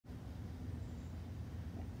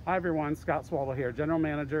Hi everyone, Scott Swaldo here, General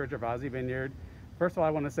Manager at Gervasi Vineyard. First of all, I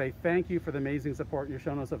want to say thank you for the amazing support you've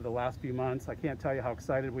shown us over the last few months. I can't tell you how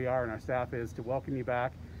excited we are and our staff is to welcome you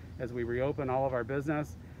back as we reopen all of our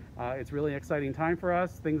business. It's really an exciting time for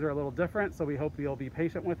us. Things are a little different, so we hope you'll be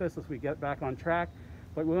patient with us as we get back on track.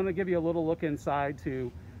 But we want to give you a little look inside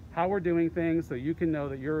to how we're doing things so you can know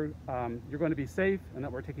that you're going to be safe and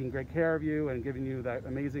that we're taking great care of you and giving you that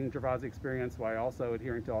amazing Gervasi experience while also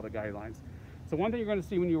adhering to all the guidelines. So one thing you're going to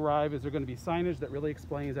see when you arrive is there's going to be signage that really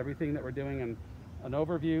explains everything that we're doing, and an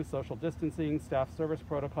overview, social distancing, staff service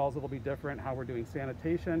protocols that will be different, how we're doing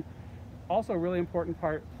sanitation. Also a really important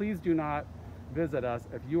part, please do not visit us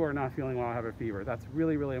if you are not feeling well or have a fever. That's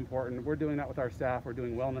really, really important. We're doing that with our staff. We're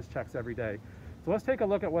doing wellness checks every day. So let's take a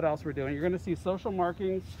look at what else we're doing. You're going to see social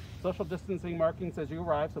markings, social distancing markings as you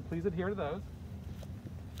arrive, so please adhere to those.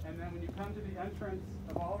 And then when you come to the entrance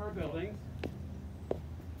of all of our buildings,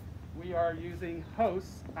 we are using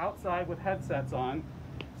hosts outside with headsets on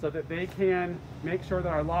so that they can make sure that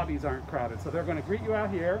our lobbies aren't crowded. So they're going to greet you out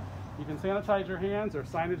here. You can sanitize your hands or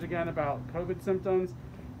signage again about COVID symptoms,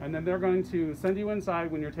 and then they're going to send you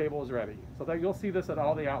inside when your table is ready. So that you'll see this at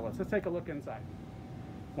all the outlets. Let's take a look inside.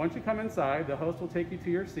 Once you come inside, the host will take you to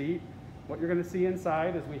your seat. What you're going to see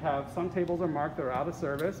inside is we have some tables are marked that are out of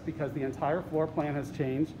service because the entire floor plan has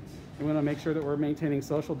changed. We want to make sure that we're maintaining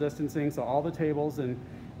social distancing, so all the tables and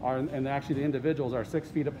actually the individuals are 6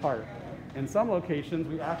 feet apart. In some locations,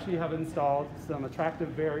 we actually have installed some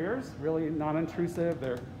attractive barriers, really non-intrusive.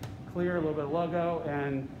 They're clear, a little bit of logo,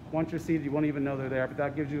 and once you're seated, you won't even know they're there, but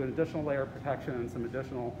that gives you an additional layer of protection and some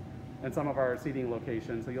additional in some of our seating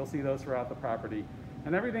locations. So you'll see those throughout the property.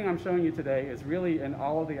 And everything I'm showing you today is really in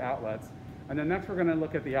all of the outlets. And then next we're going to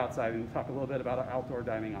look at the outside and talk a little bit about our outdoor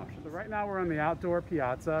dining options. So right now we're on the outdoor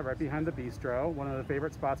piazza right behind the bistro, one of the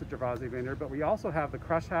favorite spots at Gervasi Vineyard, but we also have the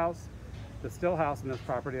Crush House, the Still House in this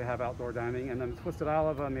property that have outdoor dining, and then Twisted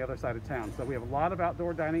Olive on the other side of town. So we have a lot of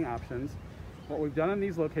outdoor dining options. What we've done in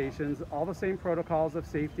these locations, all the same protocols of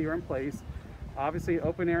safety are in place. Obviously,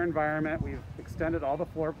 open air environment, we've extended all the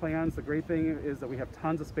floor plans. The great thing is that we have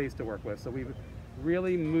tons of space to work with. So we've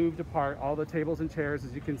really moved apart all the tables and chairs,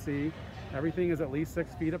 as you can see. Everything is at least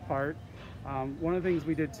 6 feet apart. One of the things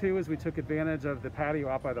we did too is we took advantage of the patio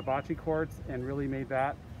out by the bocce courts and really made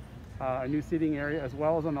that a new seating area, as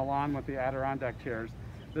well as on the lawn with the Adirondack chairs.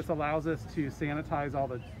 This allows us to sanitize all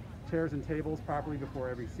the chairs and tables properly before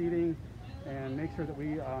every seating and make sure that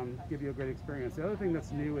we give you a great experience. The other thing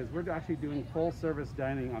that's new is we're actually doing full service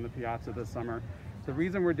dining on the piazza this summer. The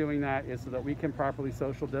reason we're doing that is so that we can properly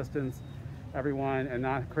social distance everyone and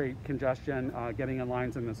not create congestion getting in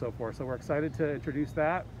lines and so forth. So we're excited to introduce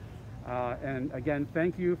that. And again,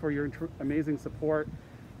 thank you for your amazing support.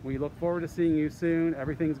 We look forward to seeing you soon.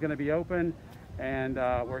 Everything's going to be open, and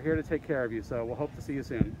we're here to take care of you. So we'll hope to see you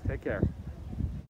soon. Take care.